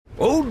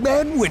Old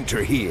Man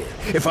Winter here.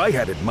 If I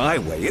had it my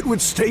way, it would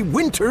stay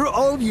winter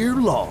all year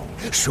long.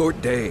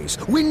 Short days,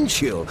 wind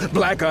chill,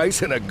 black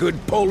ice, and a good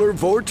polar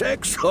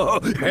vortex.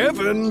 Oh,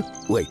 heaven.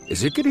 Wait,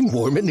 is it getting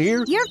warm in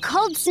here? Your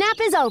cold snap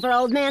is over,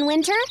 Old Man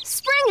Winter.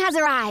 Spring has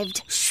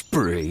arrived.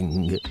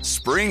 Spring.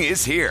 Spring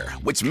is here,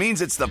 which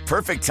means it's the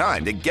perfect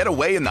time to get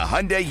away in the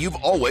Hyundai you've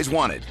always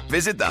wanted.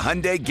 Visit the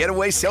Hyundai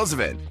Getaway Sales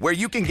Event, where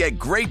you can get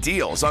great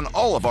deals on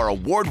all of our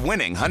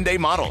award-winning Hyundai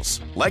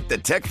models, like the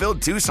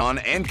tech-filled Tucson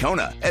and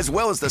Kona, as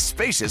well as the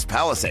spacious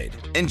Palisade.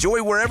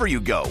 Enjoy wherever you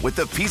go with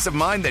the peace of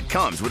mind that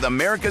comes with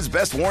America's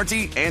best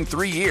warranty and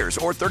 3 years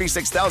or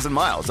 36,000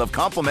 miles of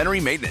complimentary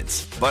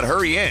maintenance. But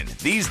hurry in,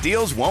 these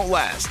deals won't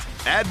last.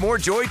 Add more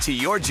joy to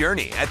your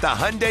journey at the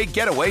Hyundai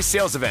Getaway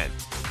Sales Event.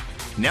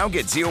 Now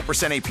get 0%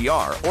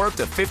 APR or up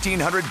to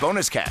 $1,500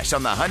 bonus cash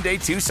on the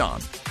Hyundai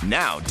Tucson.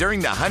 Now,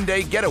 during the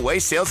Hyundai Getaway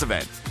Sales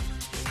Event.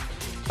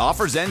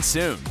 Offers end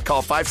soon.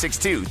 Call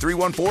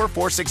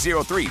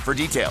 562-314-4603 for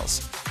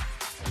details.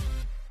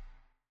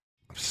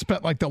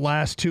 Spent like the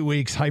last 2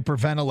 weeks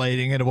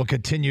hyperventilating, and it will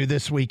continue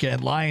this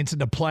weekend. Lions in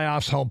the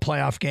playoffs, home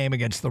playoff game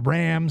against the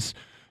Rams.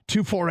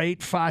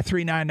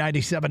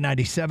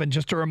 248-539-9797.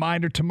 Just a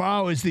reminder,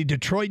 tomorrow is the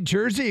Detroit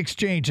Jersey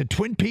Exchange at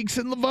Twin Peaks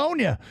in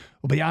Livonia.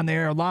 We'll be on the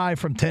air live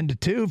from 10 to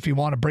 2 if you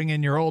want to bring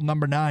in your old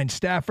number 9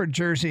 Stafford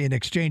jersey and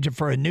exchange it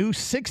for a new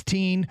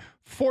 16,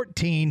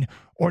 14,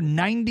 or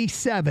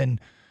 97.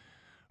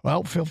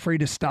 Well, feel free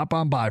to stop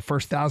on by.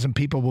 First 1,000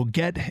 people will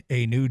get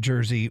a new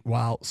jersey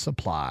while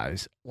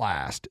supplies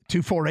last.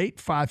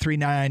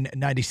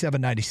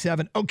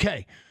 248-539-9797.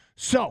 Okay,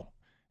 so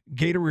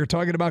Gator, we were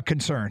talking about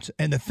concerns.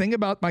 And the thing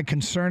about my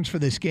concerns for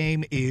this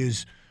game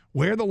is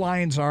where the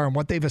Lions are and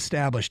what they've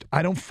established.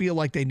 I don't feel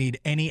like they need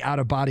any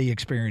out-of-body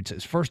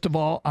experiences. First of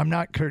all, I'm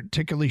not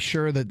particularly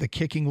sure that the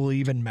kicking will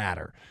even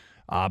matter.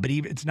 But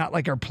even, it's not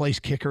like our place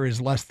kicker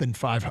is less than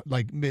 5,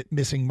 like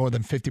missing more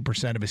than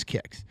 50% of his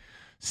kicks.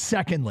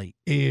 Secondly,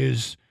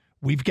 is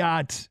we've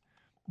got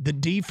the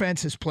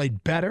defense has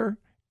played better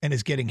and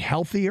is getting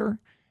healthier.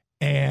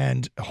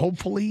 And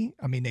hopefully,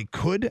 I mean, they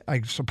could,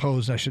 I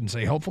suppose I shouldn't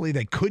say hopefully,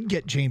 they could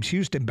get James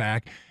Houston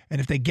back.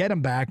 And if they get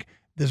him back,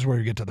 this is where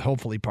we get to the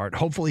hopefully part.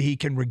 Hopefully he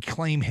can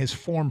reclaim his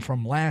form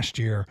from last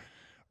year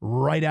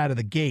right out of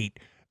the gate.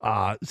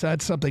 So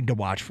that's something to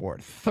watch for.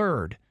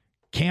 Third,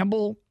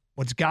 Campbell,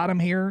 what's got him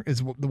here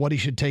is what he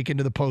should take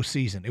into the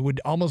postseason. It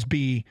would almost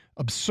be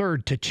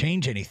absurd to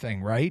change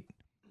anything, right?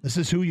 This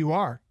is who you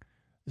are.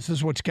 This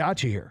is what's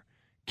got you here.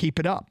 Keep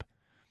it up.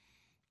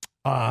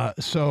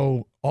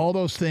 So all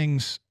those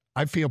things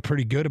I feel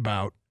pretty good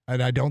about,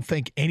 and I don't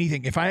think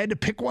anything. If I had to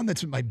pick one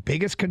that's my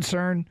biggest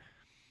concern,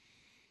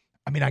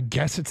 I mean, I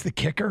guess it's the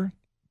kicker,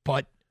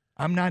 but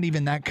I'm not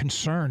even that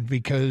concerned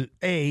because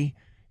A,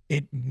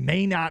 it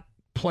may not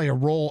play a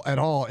role at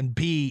all, and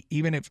B,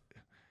 even if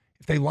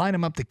they line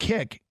him up to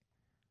kick,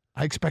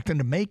 I expect them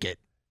to make it.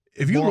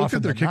 If you look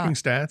at their kicking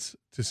stats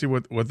to see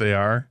what they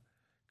are,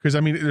 because I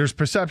mean, there's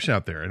perception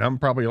out there, and I'm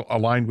probably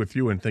aligned with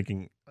you in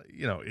thinking,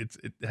 you know, it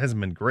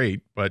hasn't been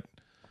great, but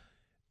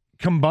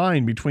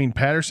combined between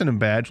Patterson and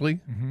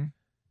Badgley,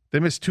 they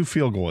missed 2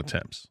 field goal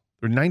attempts.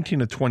 They're 19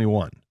 to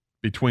 21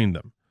 between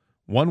them.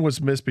 One was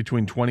missed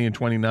between 20 and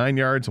 29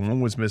 yards, and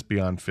one was missed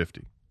beyond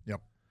 50. Yep.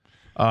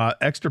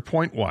 Extra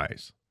point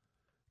wise,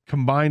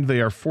 combined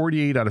they are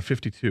 48 out of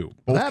 52.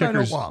 Both that kickers,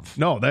 I don't love.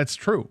 No, that's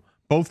true.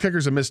 Both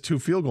kickers have missed 2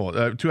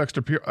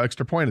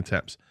 extra point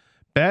attempts.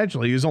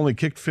 Badgley has only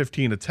kicked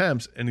 15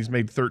 attempts, and he's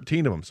made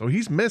 13 of them, so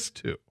he's missed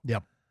 2.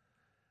 Yep.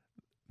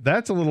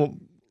 It's a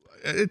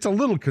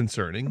little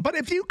concerning. But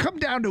if it comes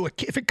down to a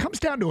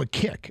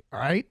kick, all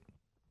right,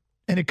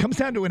 and it comes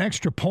down to an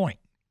extra point,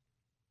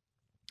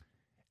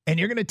 and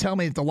you're going to tell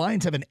me that the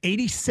Lions have an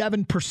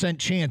 87%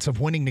 chance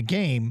of winning the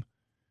game,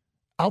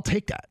 I'll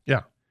take that.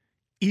 Yeah.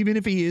 Even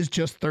if he is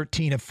just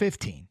 13 of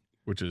 15.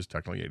 Which is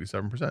technically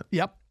 87%.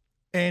 Yep.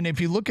 And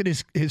if you look at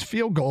his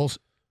field goals,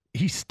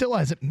 he still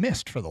hasn't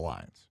missed for the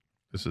Lions.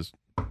 This is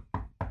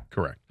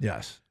correct.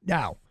 Yes.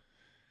 Now,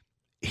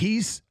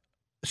 he's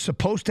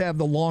supposed to have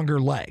the longer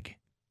leg.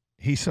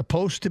 He's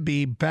supposed to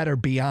be better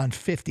beyond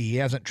 50. He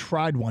hasn't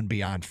tried one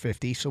beyond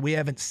 50, so we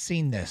haven't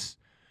seen this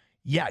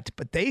yet.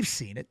 But they've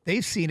seen it.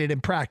 They've seen it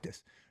in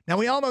practice. Now,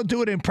 we all know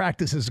doing it in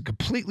practice is a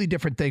completely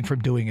different thing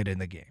from doing it in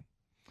the game.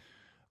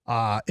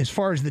 As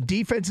far as the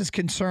defense is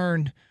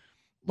concerned,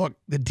 look,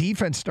 the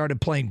defense started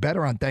playing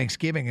better on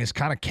Thanksgiving and has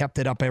kind of kept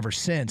it up ever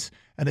since.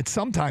 And it's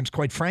sometimes,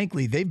 quite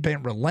frankly, they've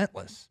been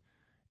relentless.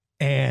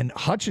 And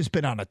Hutch has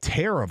been on a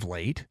tear of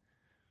late.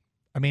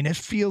 I mean, it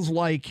feels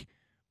like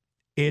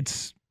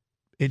it's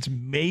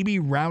maybe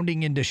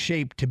rounding into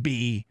shape to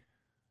be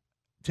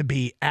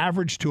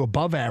average to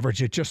above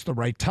average at just the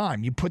right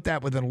time. You put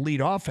that with an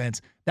elite offense,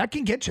 that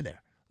can get you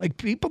there. Like,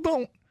 people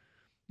don't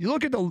 – you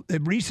look at the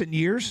recent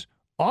years,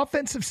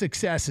 offensive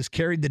success has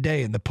carried the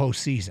day in the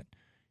postseason.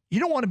 You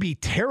don't want to be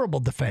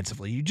terrible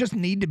defensively. You just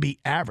need to be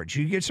average.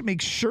 You get to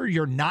make sure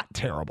you're not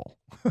terrible.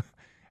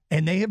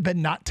 And they have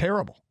been not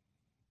terrible.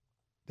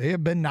 They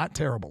have been not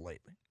terrible lately.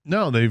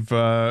 No, they've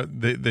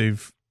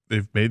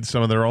they've made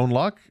some of their own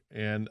luck,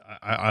 and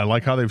I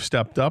like how they've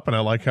stepped up, and I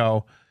like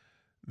how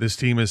this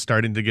team is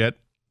starting to get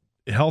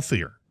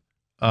healthier.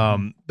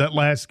 That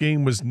last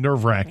game was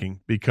nerve-wracking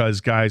because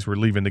guys were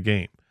leaving the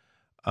game.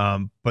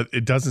 But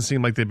it doesn't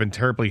seem like they've been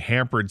terribly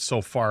hampered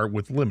so far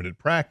with limited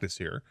practice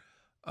here.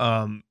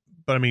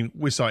 But, I mean,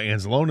 we saw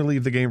Anzalone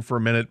leave the game for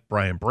a minute,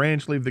 Brian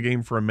Branch leave the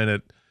game for a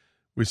minute.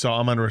 We saw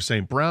Amon-Ra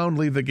St. Brown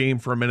leave the game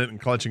for a minute and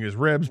clutching his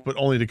ribs, but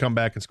only to come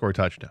back and score a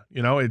touchdown.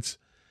 You know,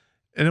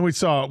 and then we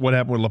saw what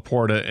happened with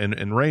Laporta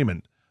and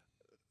Raymond.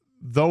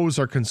 Those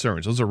are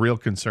concerns. Those are real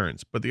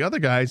concerns. But the other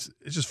guys,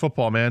 it's just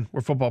football, man.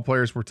 We're football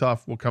players. We're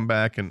tough. We'll come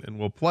back and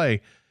we'll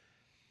play.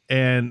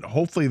 And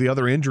hopefully the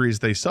other injuries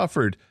they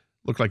suffered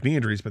looked like knee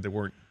injuries, but they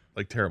weren't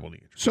like terrible knee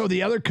injuries. So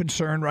the other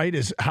concern, right,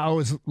 is how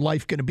is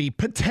life going to be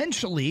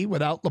potentially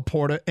without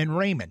Laporta and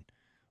Raymond?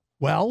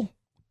 Well,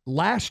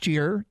 last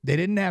year they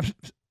didn't have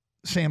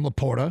Sam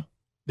Laporta.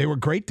 They were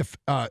great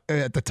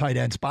at the tight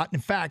end spot.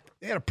 In fact,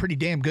 they had a pretty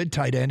damn good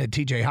tight end at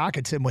T.J.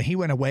 Hockenson. When he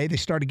went away, they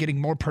started getting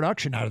more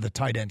production out of the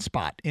tight end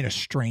spot in a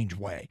strange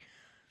way.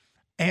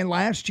 And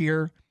last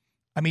year,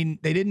 I mean,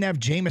 they didn't have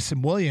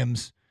Jamison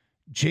Williams.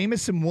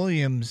 Jamison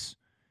Williams,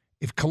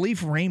 if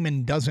Khalif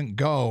Raymond doesn't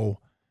go,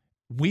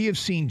 we have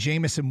seen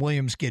Jamison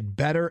Williams get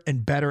better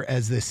and better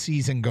as this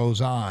season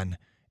goes on.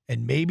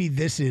 And maybe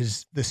this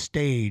is the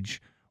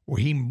stage where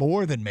he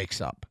more than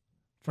makes up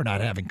for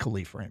not having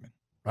Khalif Raymond.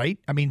 Right?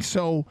 I mean,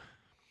 so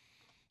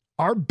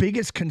our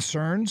biggest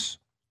concerns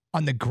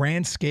on the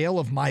grand scale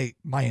of my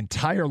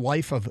entire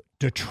life of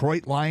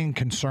Detroit Lion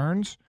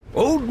concerns.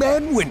 Old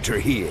Man Winter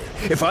here.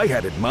 If I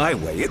had it my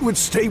way, it would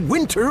stay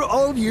winter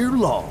all year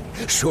long.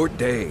 Short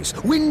days,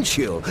 wind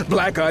chill,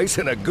 black ice,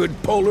 and a good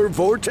polar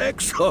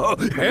vortex. Oh,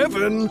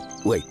 heaven.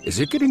 Wait,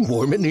 is it getting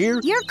warm in here?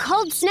 Your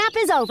cold snap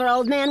is over,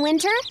 Old Man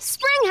Winter.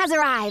 Spring has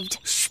arrived.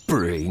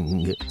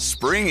 Spring.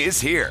 Spring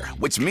is here,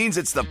 which means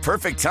it's the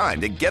perfect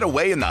time to get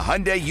away in the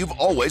Hyundai you've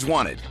always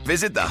wanted.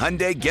 Visit the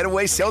Hyundai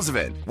Getaway Sales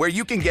Event, where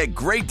you can get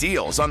great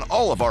deals on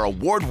all of our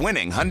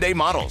award-winning Hyundai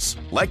models,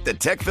 like the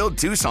tech-filled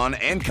Tucson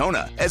and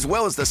Kona, as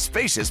well as the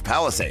spacious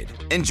Palisade.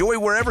 Enjoy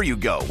wherever you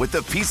go with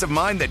the peace of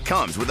mind that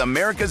comes with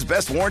America's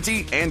best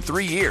warranty and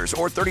 3 years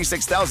or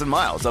 36,000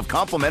 miles of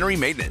complimentary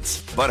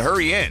maintenance. But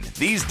hurry in,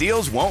 these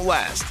deals won't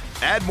last.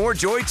 Add more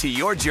joy to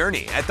your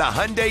journey at the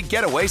Hyundai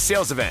Getaway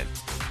Sales Event.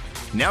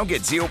 Now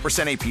get 0%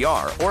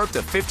 APR or up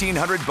to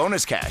 $1,500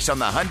 bonus cash on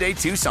the Hyundai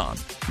Tucson.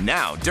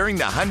 Now, during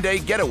the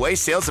Hyundai Getaway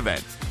Sales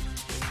Event.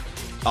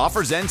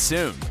 Offers end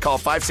soon. Call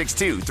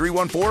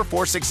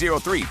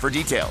 562-314-4603 for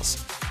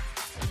details.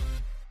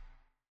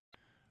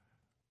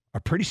 Are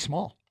pretty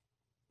small.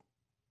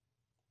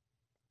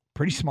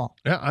 Pretty small.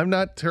 Yeah, I'm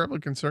not terribly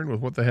concerned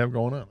with what they have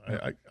going on.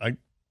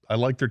 I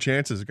like their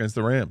chances against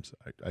the Rams.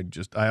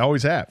 I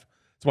always have.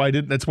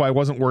 That's why I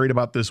wasn't worried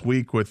about this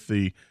week with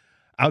the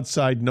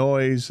outside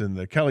noise and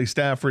the Kelly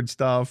Stafford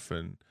stuff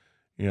and,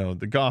 you know,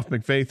 the Goff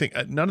McVay thing.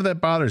 None of that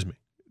bothers me.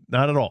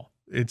 Not at all.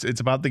 It's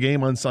about the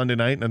game on Sunday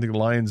night, and I think the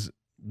Lions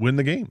win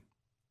the game.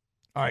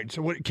 All right.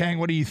 So, Kang,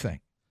 what do you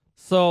think?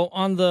 So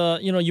on the,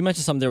 you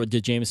mentioned something there with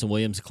Jamison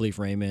Williams, Khalif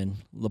Raymond,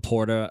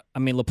 Laporta. I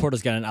mean,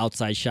 Laporta's got an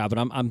outside shot, but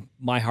I'm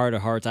my heart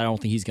of hearts, I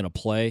don't think he's going to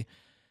play.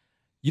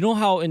 You know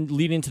how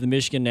leading into the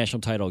Michigan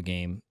national title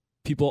game,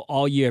 people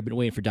all year have been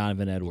waiting for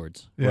Donovan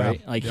Edwards, right?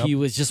 Yeah. Like he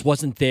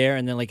wasn't there,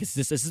 and then like this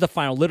is the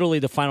final, literally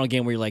the final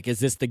game where you're like, is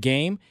this the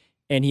game?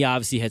 And he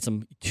obviously had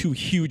two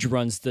huge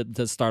runs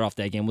to start off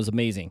that game. It was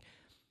amazing.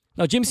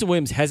 Now Jamison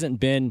Williams hasn't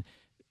been,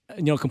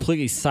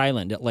 completely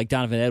silent like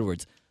Donovan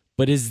Edwards.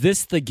 But is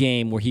this the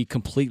game where he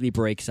completely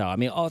breaks out? I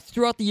mean,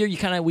 throughout the year,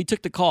 we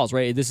took the calls,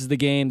 right? This is the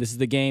game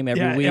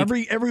every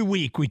week. Every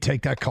week we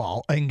take that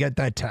call and get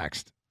that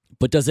text.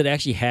 But does it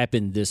actually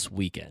happen this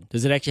weekend?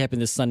 Does it actually happen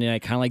this Sunday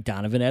night, kind of like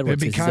Donovan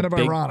Edwards? It'd be kind of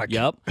ironic.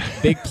 Yep.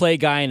 Big play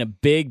guy in a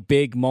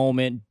big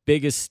moment,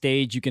 biggest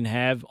stage you can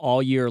have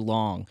all year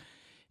long.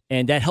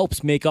 And that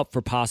helps make up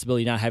for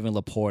possibility not having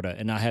Laporta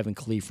and not having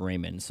Khalif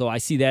Raymond. So I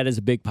see that as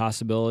a big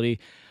possibility.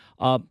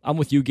 I'm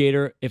with you,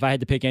 Gator. If I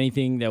had to pick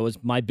anything that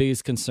was my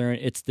biggest concern,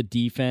 it's the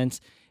defense.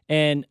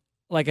 And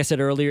like I said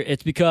earlier,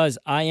 it's because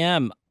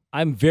I'm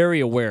very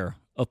aware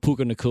of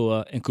Puka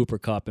Nacua and Cooper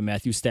Kupp and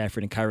Matthew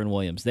Stafford and Kyren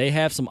Williams. They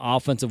have some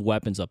offensive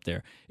weapons up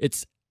there.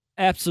 It's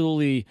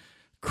absolutely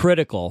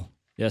critical,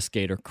 yes,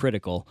 Gator,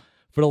 critical,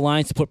 for the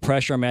Lions to put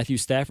pressure on Matthew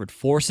Stafford,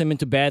 force him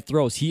into bad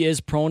throws. He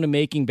is prone to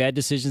making bad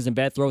decisions and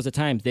bad throws at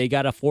times. They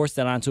got to force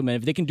that onto him. And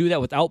if they can do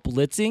that without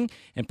blitzing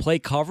and play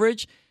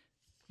coverage,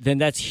 then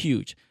that's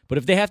huge. But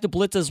if they have to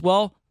blitz as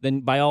well,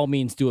 then by all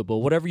means do it. But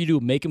whatever you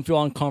do, make him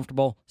feel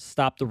uncomfortable,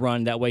 stop the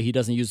run. That way he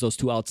doesn't use those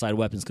two outside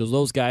weapons because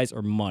those guys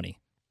are money.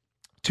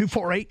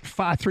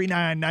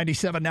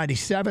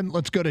 248-539-9797.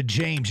 Let's go to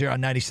James here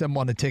on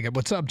 97.1 The Ticket.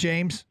 What's up,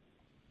 James?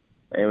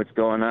 Hey, what's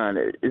going on?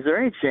 Is there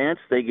any chance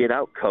they get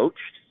out-coached?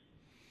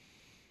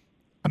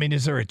 I mean,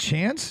 is there a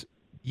chance?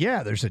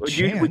 Yeah, there's a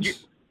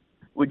chance.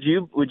 Would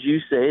you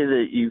say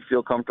that you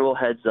feel comfortable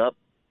heads up?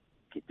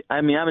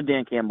 I mean, I'm a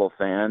Dan Campbell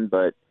fan,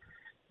 but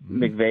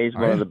McVay's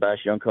one of the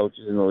best young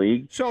coaches in the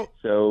league. So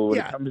when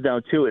it comes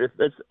down to it, if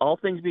that's all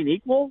things being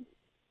equal,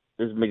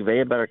 Is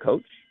McVay a better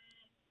coach?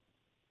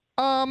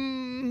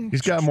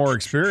 He's got more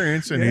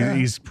experience, and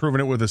he's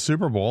proven it with a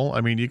Super Bowl.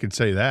 I mean, you could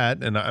say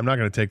that, and I'm not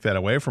going to take that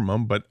away from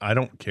him, but I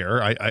don't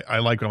care. I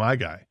like my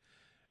guy.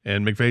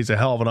 And McVay's a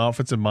hell of an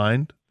offensive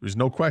mind. There's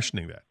no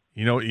questioning that.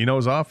 He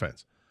knows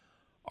offense.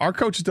 Our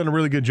coach has done a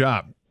really good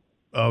job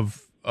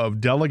of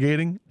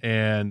delegating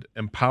and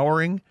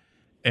empowering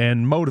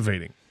and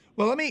motivating.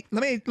 Well, let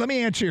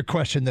me answer your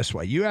question this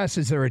way. You asked,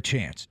 is there a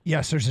chance?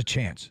 Yes, there's a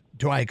chance.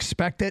 Do I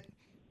expect it?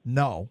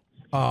 No.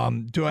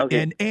 Do I?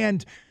 Okay.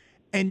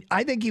 And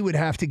I think he would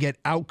have to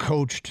get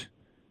outcoached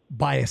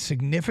by a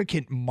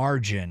significant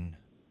margin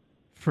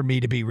for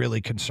me to be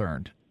really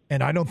concerned.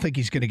 And I don't think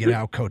he's going to get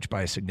outcoached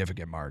by a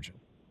significant margin.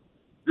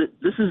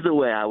 This is the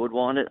way I would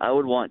want it. I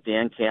would want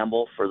Dan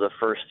Campbell for the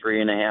first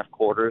 3.5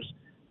 quarters,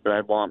 but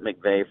I'd want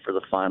McVay for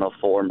the final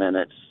 4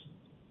 minutes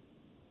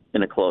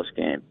in a close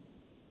game.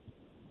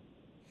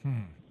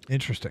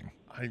 Interesting.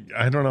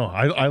 I don't know.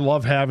 I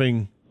love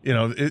having,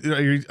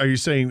 are you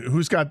saying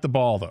who's got the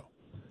ball, though?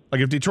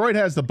 Like if Detroit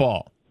has the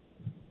ball,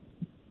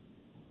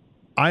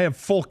 I have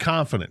full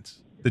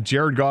confidence that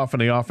Jared Goff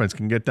and the offense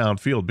can get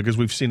downfield because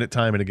we've seen it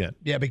time and again.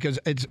 Yeah, because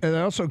it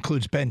also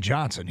includes Ben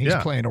Johnson. He's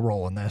playing a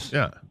role in this.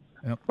 Yeah.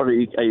 Yep. Or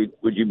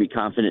would you be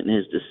confident in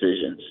his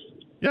decisions?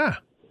 Yeah.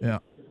 Yeah.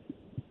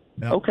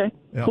 Yep. Okay.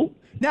 Yep. Cool.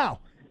 Now,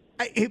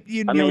 I'm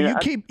I'm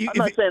not saying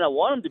I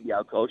want him to be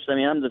outcoached. I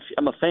mean,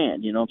 I'm a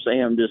fan. You know what I'm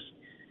saying? I'm just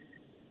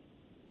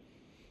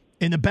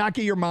in the back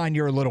of your mind,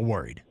 you're a little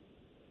worried.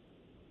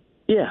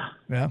 Yeah.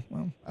 Yeah.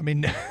 Well, I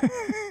mean,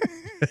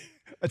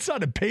 it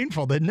sounded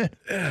painful, didn't it?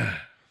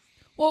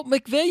 Well,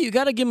 McVay, you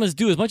got to give him his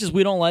due. As much as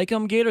we don't like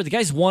him, Gator, the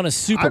guy's won a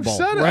Super Bowl,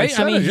 right?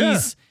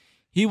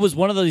 He was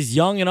one of those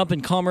young and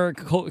up-and-comer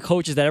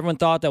coaches that everyone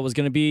thought that was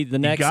going to be the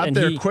next. He got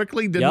there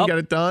quickly, didn't get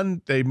it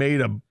done. They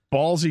made a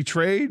ballsy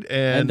trade,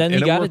 and then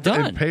he got it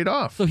done. It paid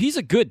off. So he's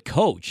a good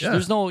coach. Yeah.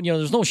 There's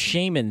no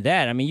shame in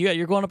that. I mean,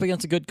 you're going up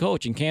against a good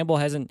coach, and Campbell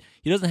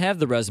he doesn't have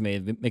the resume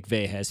that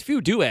McVay has. Few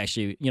do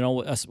actually,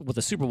 with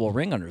a Super Bowl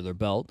ring under their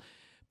belt.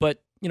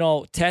 But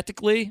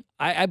tactically,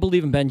 I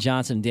believe in Ben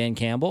Johnson and Dan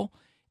Campbell.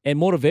 And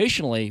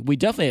motivationally, we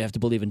definitely have to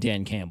believe in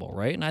Dan Campbell,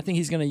 right? And I think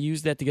he's going to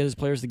use that to get his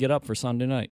players to get up for Sunday night.